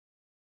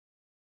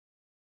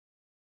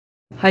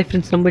Hi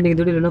friends, நம்ம இன்னைக்கு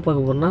இந்த வீடியோல என்ன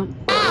பார்க்க போறோம்னா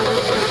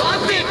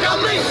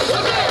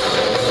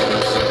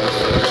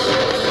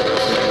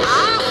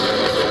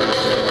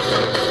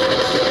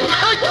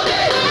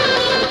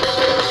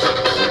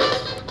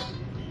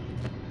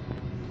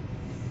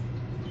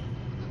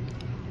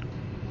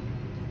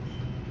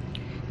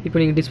இப்போ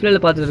நீங்க டிஸ்ப்ளேல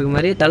பார்த்துட்டு இருக்க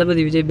மாதிரி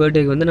தளபதி விஜய்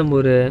பர்த்டேக்கு வந்து நம்ம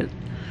ஒரு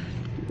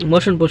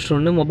மோஷன் போஸ்டர்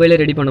ஒன்று மொபைலில்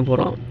ரெடி பண்ண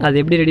போகிறோம். அது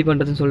எப்படி ரெடி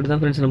பண்ணுறதுன்னு சொல்லிட்டு தான்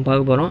ஃப்ரெண்ட்ஸ் நம்ம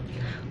பார்க்க போகிறோம்.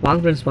 வாங்க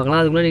ஃப்ரெண்ட்ஸ் பார்க்கலாம்.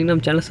 அதுக்கு முன்னாடி நீங்கள்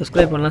நம்ம சேனல்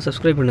சப்ஸ்கிரைப் பண்ணலாம்,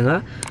 சப்ஸ்கிரைப் பண்ணுங்கள்.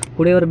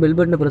 கூடவே ஒரு பெல்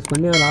பட்டனை ப்ரெஸ்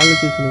பண்ணி அதில் ஆல்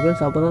சூஸ் பண்ணுங்கள்.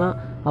 ஸோ அப்போ தான்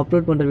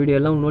அப்லோட் பண்ணுற வீடியோ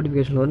எல்லாம்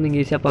நோட்டிஃபிகேஷன் வரும்,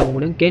 நீங்கள் ஈஸியாக பார்க்க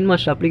முடியும்.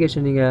 Kinemaster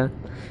அப்ளிகேஷன் நீங்கள்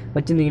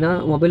வச்சுருந்தீங்கன்னா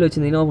மொபைல்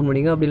வச்சுருந்தீங்கன்னா ஓப்பன்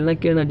பண்ணிங்க. அப்படி இல்லைனா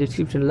கீழே நான்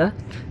டிஸ்கிரிப்ஷனில்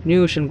நியூ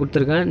வெர்ஷன்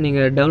கொடுத்துருக்கேன்,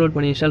 நீங்கள் டவுன்லோட்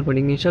பண்ணி இன்ஸ்டால்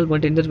பண்ணிங்க. இன்ஸ்டால்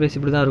பண்ணிட்டு இன்டர்ஃபேஸ்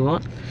இப்படி தான்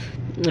இருக்கும்.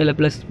 இல்லை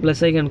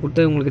ப்ளஸ் ஐக்கான்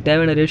கொடுத்து உங்களுக்கு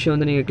தேவையான ரேஷியோ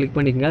வந்து நீங்கள் கிளிக்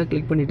பண்ணிக்கங்க.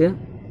 கிளிக் பண்ணிவிட்டு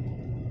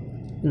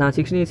நான்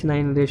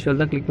 16:9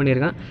 ரேஷியோவில் தான் கிளிக்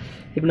பண்ணியிருக்கேன்.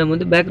 இப்போ நம்ம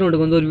வந்து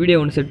பேக்ரவுண்டுக்கு வந்து ஒரு வீடியோ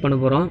ஒன்று செட் பண்ண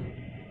போகிறோம்.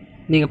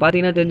 நீங்கள்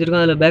பார்த்தீங்கன்னா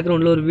தெரிஞ்சிருக்கும், அதில்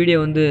பேக்ரவுண்டில் ஒரு வீடியோ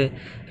வந்து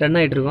ரன்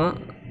ஆகிட்ருக்கோம்.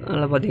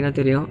 அதில் பார்த்தீங்கன்னா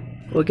தெரியும்.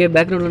 ஓகே,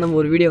 பேக்ரவுண்டில் நம்ம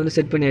ஒரு வீடியோ வந்து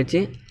செட் பண்ணியாச்சு.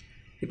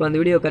 இப்போ அந்த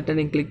வீடியோ கரெக்டாக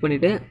நீங்கள் கிளிக்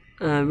பண்ணிவிட்டு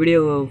வீடியோ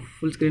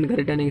ஃபுல் ஸ்க்ரீன்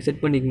கரெக்டாக நீங்கள்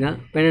செட் பண்ணிக்கோங்க.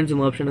 பேன் அண்ட்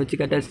ஜூம் ஆப்ஷன் வச்சு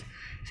கரெக்டாக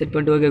செட்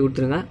பண்ணிட்டு ஓகே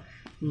கொடுத்துருங்க.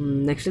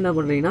 நெக்ஸ்ட் என்ன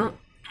பண்ணுறீங்கன்னா,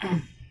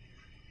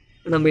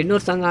 நம்ம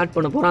இன்னொரு சாங் ஆட்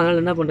பண்ண போகிறோம்.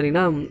 அதனால் என்ன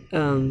பண்ணுறீங்கன்னா,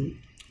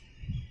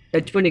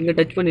 டச்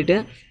பண்ணிவிட்டு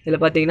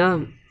இதில் பார்த்தீங்கன்னா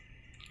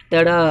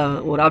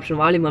தேர்டாக ஒரு ஆப்ஷன்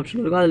வால்யூம் ஆப்ஷன்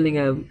இருக்கும்.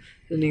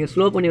 அதில் நீங்கள்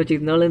ஸ்லோ பண்ணி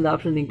வச்சுக்கிறதுனால இந்த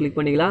ஆப்ஷன் நீங்கள் கிளிக்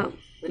பண்ணிக்கலாம்.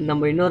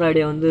 நம்ம இன்னொரு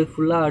ஆடியோ வந்து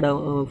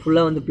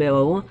ஃபுல்லாக வந்து ப்ளே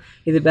ஆகும்.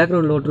 இது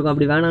பேக்ரவுண்டில் ஓட்டிருக்கும்.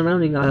 அப்படி வேணாம்னா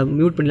நீங்கள்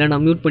மியூட் பண்ணலாம்.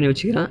 நான் மியூட் பண்ணி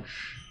வச்சுக்கிறேன்.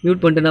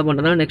 மியூட் பண்ணிட்டு என்ன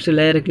பண்ணுறேன்னா, நெக்ஸ்ட்டு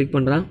லேயரை கிளிக்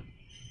பண்ணுறேன்.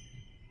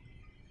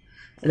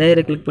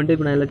 லேயரை கிளிக் பண்ணிட்டு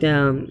இப்போ நான்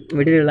எல்லாத்தையும்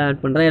மெட்டீரியலாக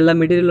ஆட் பண்ணுறேன். எல்லா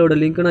மெட்டீரியலோட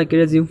லிங்க்கும் நான்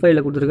கீழே ஜிம்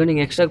ஃபைலில் கொடுத்துருக்கேன்,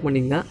 நீங்கள் எக்ஸ்ட்ராக்ட்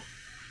பண்ணிங்க.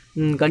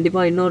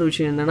 கண்டிப்பாக இன்னொரு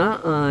விஷயம் என்னென்னா,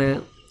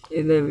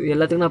 இது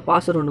எல்லாத்துக்கும் நான்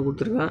பாஸ்வேர்டு ஒன்று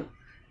கொடுத்துருக்கேன்.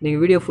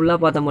 நீங்கள் வீடியோ ஃபுல்லாக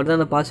பார்த்தா மட்டும்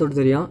தான் அந்த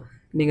பாஸ்வேர்டு தெரியும்.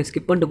 நீங்கள்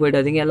ஸ்கிப் பண்ணிட்டு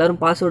போய்டாதீங்க. எல்லோரும்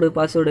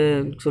பாஸ்வேர்டு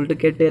சொல்லிட்டு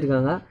கேட்டே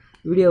இருக்காங்க.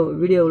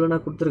 வீடியோவில்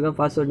நான் கொடுத்துருக்கேன்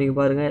பாஸ்வேர்டு, நீங்கள்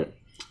பாருங்கள்.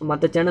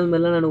 மற்ற சேனல்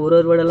மேலாம் நான் ஒரு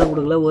வேர்டெல்லாம்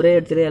கொடுக்கல, ஒரே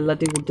இடத்துல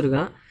எல்லாத்தையும்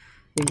கொடுத்துருக்கேன்.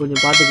 நீங்கள்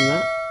கொஞ்சம் பார்த்துக்குங்க.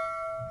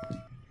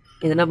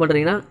 இது என்ன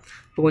பண்ணுறீங்கன்னா,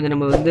 இப்போ கொஞ்சம்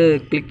நம்ம வந்து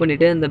கிளிக்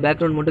பண்ணிவிட்டு இந்த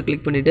பேக்ரவுண்ட் மட்டும்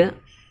கிளிக் பண்ணிவிட்டு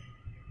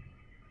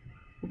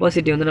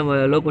ஒப்பாசிட்டி வந்து நம்ம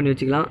லோ பண்ணி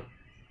வச்சுக்கலாம்.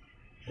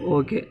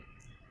 ஓகே,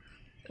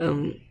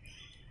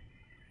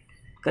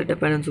 கரெக்டாக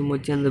பேன் அண்ட் ஜூம்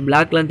வச்சு அந்த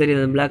பிளாக்லாம்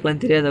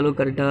தெரியாத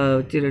அளவுக்கு கரெக்டாக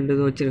வச்சு 2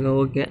 இதுவும் வச்சுருங்க.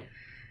 ஓகே,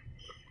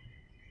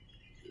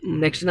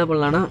 நெக்ஸ்ட் என்ன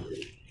பண்ணலான்னா,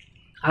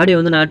 ஆடியோ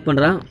வந்து நான் ஆட்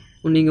பண்ணுறேன்.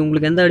 நீங்கள்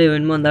உங்களுக்கு எந்த ஆடியோ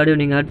வேணுமோ அந்த ஆடியோ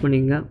நீங்கள் ஆட்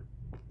பண்ணிங்க.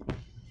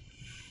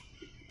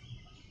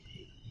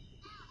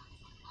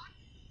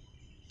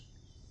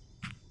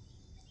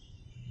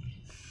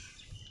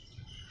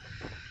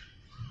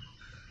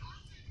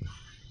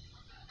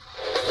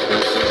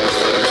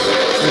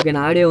 ஓகே,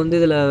 நான் ஆடியோ வந்து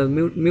இதில்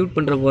மியூட்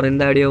பண்ணுற போகிறேன்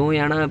இந்த ஆடியோவும்.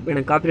 ஏன்னா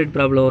எனக்கு காப்பிரைட்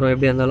ப்ராப்ளம் வரும்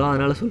எப்படி இருந்தாலும்.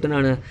 அதனால் சொல்லிட்டு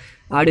நான்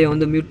ஆடியோ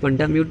வந்து மியூட்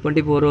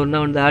பண்ணிட்டு இப்போ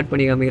ஒன்றா வந்து ஆட்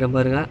பண்ணி காமிக்கிறேன்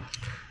பாருங்கள்.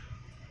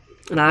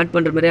 நான் ஆட்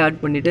பண்ணுற மாதிரியே ஆட்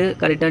பண்ணிவிட்டு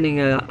கரெக்டாக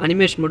நீங்கள்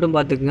அனிமேஷன் மட்டும்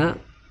பார்த்துக்குங்க.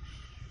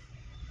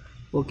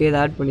 ஓகே, இதை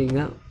ஆட்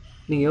பண்ணிக்கங்க.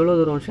 நீங்கள் எவ்வளோ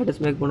தூரம்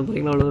ஸ்டேட்டஸ் மேக் பண்ண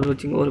போகிறீங்களோ அவ்வளோ தூரம்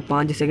வச்சுங்க. ஒரு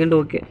 5 செகண்ட்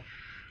ஓகே,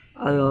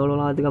 அது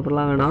அவ்வளோலாம்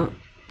அதுக்கப்புறம்லாம் வேணாம்.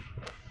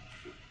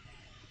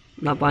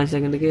 நான் 5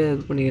 செகண்டுக்கே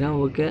இது பண்ணிக்கிறேன்.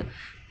 ஓகே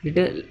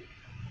பண்ணிவிட்டு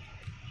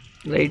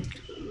ரைட்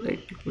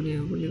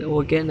பண்ணிக்கிறேன்.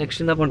 ஓகே,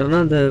 நெக்ஸ்ட் என்ன பண்ணுறேன்னா,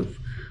 அந்த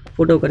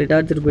ஃபோட்டோ கரெக்டாக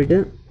எடுத்துகிட்டு போயிட்டு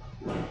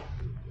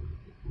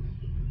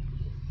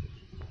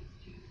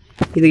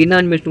இதுக்கு என்ன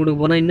அனிமேஷன் கொடுக்க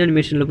போனால் இன்னும்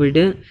அனிமேஷனில்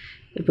போயிட்டு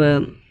இப்போ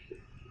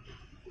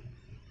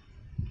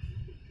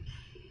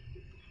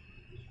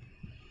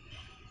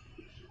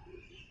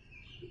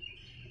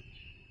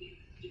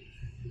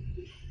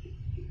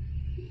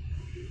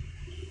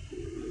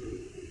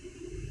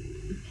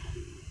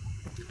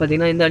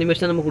பார்த்திங்கன்னா இந்த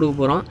அனிமேஷன் நம்ம கொடுக்க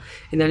போகிறோம்.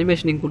 இந்த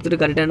அனிமேஷன் நீங்கள் கொடுத்துட்டு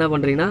கரெக்டாக என்ன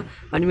பண்ணுறீங்கன்னா,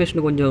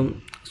 அனிமேஷன் கொஞ்சம்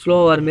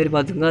ஸ்லோவாக வர மாரி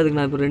பார்த்துங்க. அதுக்கு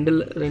நான் இப்போ ரெண்டு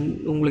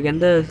உங்களுக்கு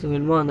எந்த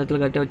வேணுமோ அந்த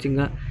இடத்துல கரெக்டாக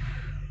வச்சுங்க.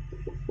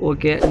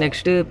 ஓகே,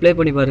 நெக்ஸ்ட்டு ப்ளே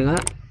பண்ணி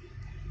பாருங்கள்.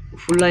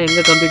 ஃபுல்லாக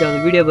எங்கே கம்ப்ளீட்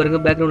ஆகுது வீடியோ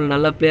பாருங்கள். பேக்ரவுண்டில்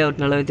நல்லா ப்ளே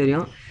ஆகுது, நல்லாவே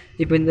தெரியும்.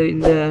 இப்போ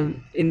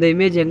இந்த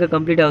இமேஜ் எங்கே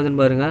கம்ப்ளீட்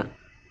ஆகுதுன்னு பாருங்கள்.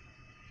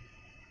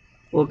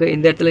 ஓகே,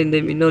 இந்த இடத்துல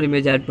இன்னொரு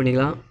இமேஜ் ஆட்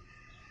பண்ணிக்கலாம்.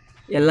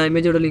 எல்லா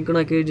இமேஜோட லிங்க்கும்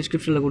நான் கீழே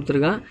டிஸ்கிரிப்ஷனில்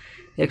கொடுத்துருக்கேன்.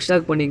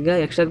 எக்ஸ்ட்ராக்ட் பண்ணிங்க.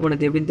 எக்ஸ்ட்ராக்ட்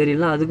பண்ணது எப்படின்னு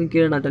தெரியல, அதுக்கும்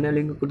கீழே நான் தனியாக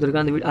லிங்க்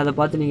கொடுத்துருக்கேன். அதை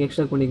பார்த்து நீங்கள்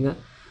எக்ஸ்ட்ராக்ட் பண்ணிங்க.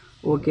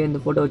 ஓகே, இந்த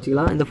ஃபோட்டோ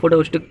வச்சுக்கலாம். இந்த ஃபோட்டோ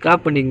வச்சுட்டு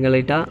கிராப் பண்ணிக்கங்க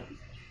லைட்டாக.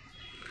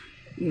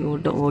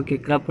 ஓகே,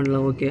 கிராப்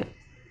பண்ணலாம். ஓகே,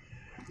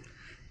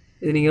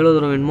 இது நீங்கள் எவ்வளோ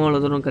தூரம் வேணுமோ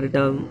அவ்வளோ தூரம்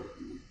கரெக்டாக.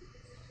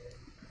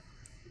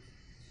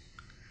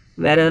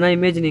 வேறு எதனா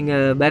இமேஜ்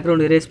நீங்கள்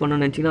பேக்ரவுண்ட் எரேஸ்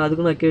பண்ணணும்னு நினச்சிங்கன்னா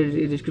அதுக்கும் நான்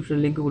கீழே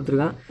டிஸ்கிரிப்ஷன் லிங்க்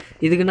கொடுத்துருக்கேன்.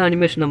 இதுக்குன்னா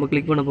அனிமேஷன் நம்ம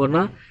கிளிக் பண்ண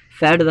போகிறோன்னா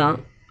ஃபேடு தான்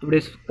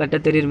அப்படியே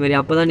கரெக்டாக தெரியுற மாதிரி.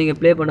 அப்போ தான் நீங்கள்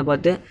ப்ளே பண்ண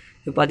பார்த்து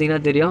இப்போ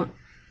பார்த்தீங்கன்னா தெரியும்.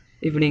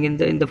 இப்போ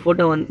நீங்கள் இந்த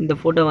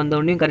ஃபோட்டோ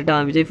வந்தோடனே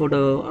கரெக்டாக விஜய் ஃபோட்டோ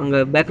அங்கே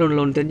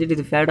பேக்ரவுண்டில் ஒன்று தெரிஞ்சுட்டு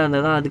இது ஃபேடாக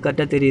இருந்தால் தான் அது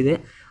கரெக்டாக தெரியுது.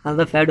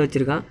 அதுதான் ஃபேட்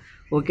வச்சுருக்கான்.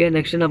 ஓகே,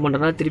 நெக்ஸ்ட் என்ன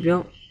பண்ணுறேன்னா,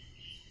 திருப்பியும்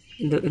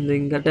இந்த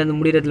கரெக்டாக இந்த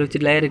முடிகிறதுல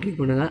வச்சு லேயரை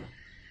கிளிக் பண்ணுங்கள்.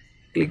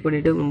 கிளிக்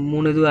பண்ணிவிட்டு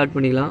 3 இதுவும் ஆட்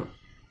பண்ணிக்கலாம்.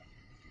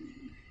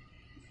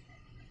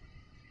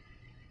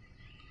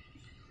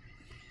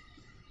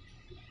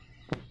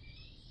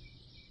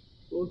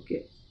 ஓகே,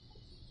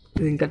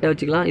 இது கரெக்டாக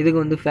வச்சுக்கலாம். இதுக்கு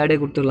வந்து ஃபேடே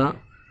கொடுத்துக்கலாம்.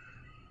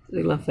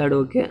 இதுக்கெலாம் ஃபேடு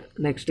ஓகே.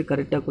 நெக்ஸ்ட்டு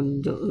கரெக்டாக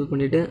கொஞ்சம் இது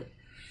பண்ணிவிட்டு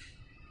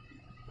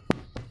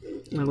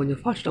நான் கொஞ்சம்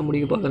ஃபாஸ்ட்டாக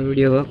முடிக்க பார்க்குறேன்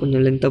வீடியோவை,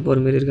 கொஞ்சம் லென்த்தாக போகிற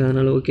மாதிரி இருக்குது,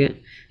 அதனால் ஓகே.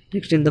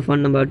 நெக்ஸ்ட் இந்த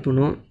ஃபாண்ட் நம்ம ஆட்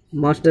பண்ணுவோம்.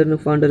 மாஸ்டர்னு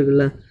ஃபாண்ட்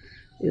இருக்குல்ல,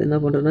 இது என்ன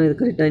பண்ணுறதுனா இது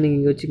கரெக்டாக நீங்கள்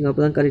இங்கே வச்சுங்க,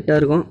 அப்போ தான்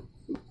கரெக்டாக இருக்கும்.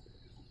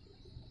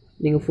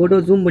 நீங்கள் ஃபோட்டோ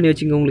ஜூம் பண்ணி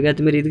வச்சுங்க உங்களுக்கு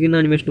ஏற்ற மாதிரி. இதுக்கு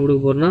என்ன அனிமேஷன்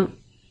கொடுக்க போகிறோன்னா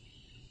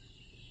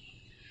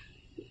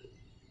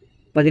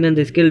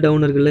 15 ஸ்கேல்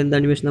டவுன் இருக்குல்ல, இந்த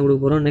அனிமேஷன் தான்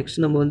கொடுக்க போகிறோம்.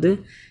 நெக்ஸ்ட் நம்ம வந்து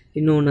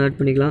இன்னொன்று ஆட்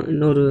பண்ணிக்கலாம்.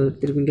 இன்னொரு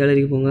திருப்பி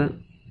கேலரிக்கு போங்க.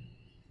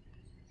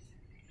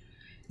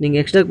 நீங்கள்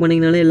எக்ஸ்ட்ராக்ட்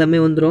பண்ணிங்கனாலே எல்லாமே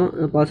வந்துடும்.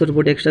 பாஸ்வேர்டு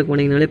போட்டு எக்ஸ்ட்ராக்ட்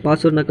பண்ணிங்கனாலே,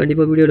 பாஸ்வேர்டு நான்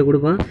கண்டிப்பாக வீடியோவில்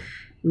கொடுப்பேன்.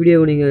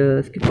 வீடியோவை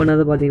நீங்கள் ஸ்கிப்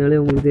பண்ணாத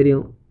பார்த்தீங்கனாலே உங்களுக்கு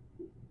தெரியும்.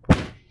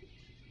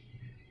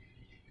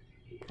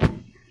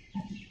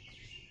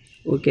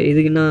 ஓகே,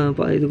 இதுக்கு என்ன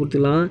இது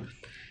கொடுத்துக்கலாம்.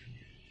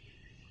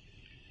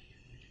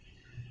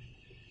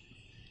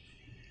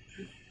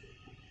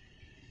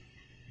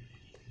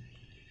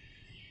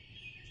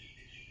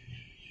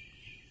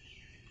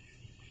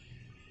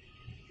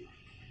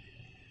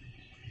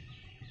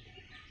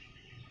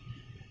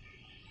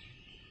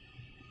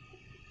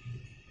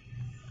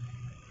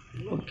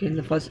 ஓகே,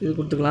 இந்த ஃபர்ஸ்ட் இது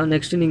கொடுத்துக்கலாம்.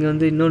 நெக்ஸ்ட்டு நீங்கள்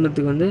வந்து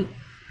இன்னொன்றுத்துக்கு வந்து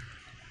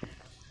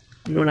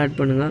இன்னொன்று ஆட்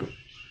பண்ணுங்கள்.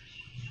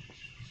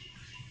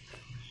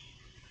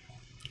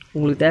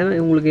 உங்களுக்கு தேவை,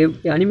 உங்களுக்கு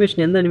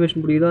அனிமேஷன் எந்த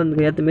அனிமேஷன் பிடிக்குதோ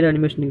அதுக்கு ஏற்ற மாதிரி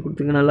அனிமேஷன் நீங்கள்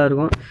கொடுத்துங்க,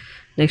 நல்லாயிருக்கும்.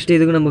 நெக்ஸ்ட்டு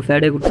இதுக்கு நம்ம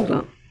ஃபேடே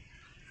கொடுத்துக்கலாம்.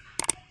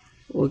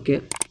 ஓகே,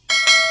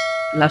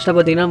 லாஸ்ட்டாக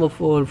பார்த்தீங்கன்னா நம்ம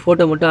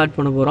ஃபோட்டோ மட்டும் ஆட்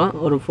பண்ண போகிறோம்.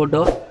 ஒரு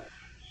ஃபோட்டோ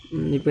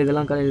இப்போ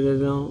இதெல்லாம்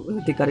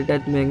கரெக்டாக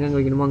எடுத்து எங்கெங்கே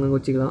வைக்கணுமோ அங்கங்கே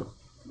வச்சுக்கலாம்.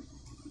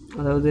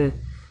 அதாவது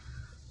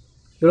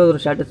எவ்வளோ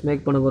தூரம் ஸ்டேட்டஸ்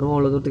மேக் பண்ண போகிறோமோ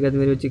அவ்வளோ தூரத்துக்கு ஏற்ற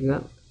மாதிரி வச்சுக்கோங்க.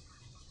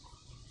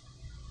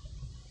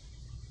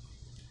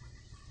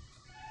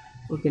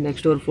 ஓகே,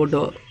 நெக்ஸ்ட் ஒரு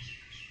ஃபோட்டோ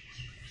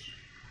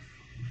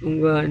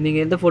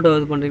நீங்கள் எந்த ஃபோட்டோ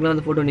இது பண்ணுறீங்களோ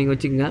அந்த ஃபோட்டோ நீங்கள்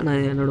வச்சுக்கோங்க.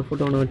 நான் என்னோடய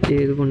ஃபோட்டோ ஒன்று வச்சு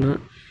இது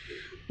பண்ணேன்.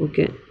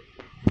 ஓகே,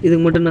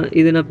 இதுக்கு மட்டும்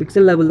நான்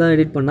பிக்சல் லேபிள் தான்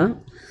எடிட் பண்ணேன்.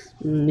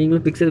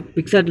 நீங்களும்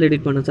பிக்சார்ட்டில்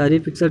எடிட் பண்ணேன். சாரி,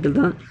 பிக்சார்ட்டில்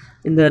தான்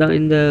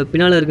இந்த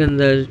பின்னால் இருக்க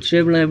இந்த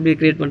ஷேப்லாம் எப்படி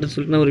க்ரியேட் பண்ணுறேன்னு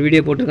சொல்லிட்டு நான் ஒரு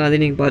வீடியோ போட்டிருக்கேன்,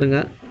 அதே நீங்கள்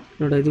பாருங்கள்.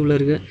 என்னோடய இது உள்ள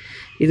இருக்குது.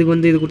 இதுக்கு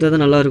வந்து இது கொடுத்தா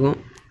தான் நல்லாயிருக்கும்.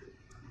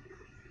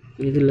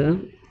 இதில்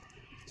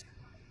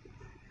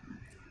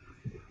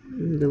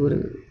இந்த ஒரு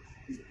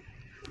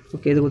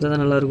ஓகே, இது கொடுத்தா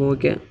தான் நல்லாயிருக்கும்.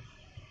 ஓகே,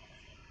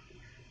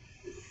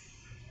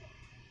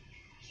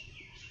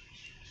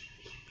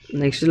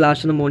 நெக்ஸ்ட்டு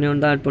லாஸ்ட்டு நம்ம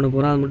ஒன்று தான் ஆட் பண்ண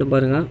போகிறோம், அது மட்டும்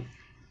பாருங்கள்.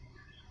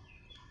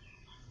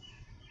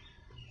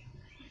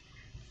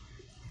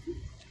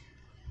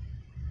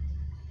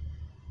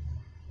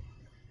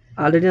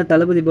 ஆல்ரெடி நான்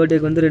தளபதி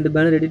பர்த்டேக்கு வந்து 2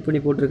 பேனர் எடிட்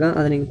பண்ணி போட்டிருக்கேன்,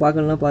 அதை நீங்கள்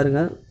பார்க்கலாம்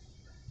பாருங்கள்.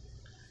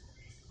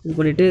 இது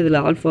பண்ணிவிட்டு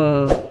இதில்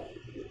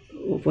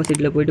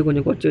ஆப்போசிட்டில் போய்ட்டு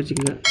கொஞ்சம் குறைச்சி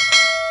வச்சுக்கோங்க.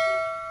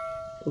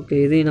 ஓகே,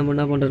 இதையும் நம்ம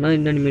என்ன பண்ணுறோன்னா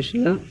இந்த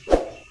அனிமேஷனில்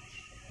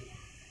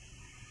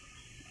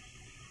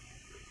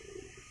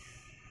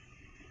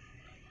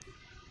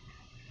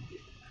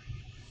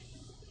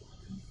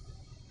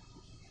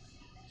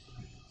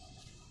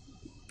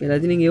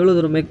எல்லாத்தையும் நீங்கள் எவ்வளோ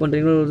தூரம் மேக்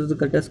பண்ணுறீங்களோ அவ்வளோ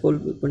தூரம் கரெக்டாக ஸ்க்ரோல்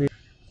பண்ணி.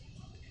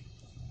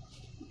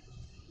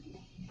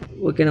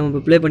 ஓகே, நம்ம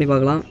இப்போ ப்ளே பண்ணி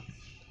பார்க்கலாம்.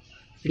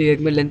 வீடியோ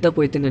எதுக்குமே லென்த்தாக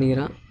போயிடுதுன்னு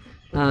நினைக்கிறேன்.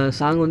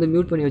 சாங் வந்து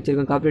மியூட் பண்ணி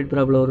வச்சுருக்கேன், காப்பிரைட்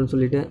ப்ராப்ளம் வரும்னு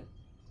சொல்லிவிட்டு.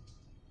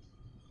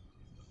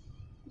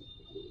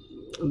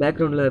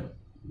 பேக்ரவுண்டில்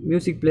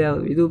மியூசிக் ப்ளே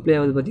ஆகுது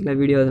பார்த்தீங்களா,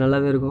 வீடியோ அது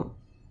நல்லாவே இருக்கும்.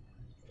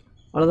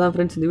 அவ்வளோதான்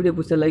ஃப்ரெண்ட்ஸ், இந்த வீடியோ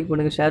பிடிச்சா லைக்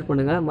பண்ணுங்கள், ஷேர்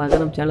பண்ணுங்கள்,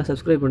 மறக்காம நம்ம சேனலை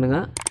சப்ஸ்கிரைப்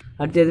பண்ணுங்கள்.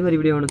 அடுத்து எது மாதிரி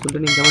வீடியோ வேணும்னு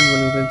சொல்லிட்டு நீங்கள் கமெண்ட்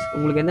பண்ணுங்கள் ஃப்ரெண்ட்ஸ்.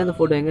 உங்களுக்கு எந்தெந்த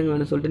ஃபோட்டோ எங்கெங்கே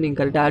வேணும்னு சொல்லிட்டு நீங்கள்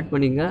கரெக்டாக ஆட்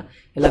பண்ணிங்க,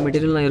 எல்லா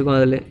மெட்டீரியலும் இருக்கும்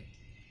அதில்.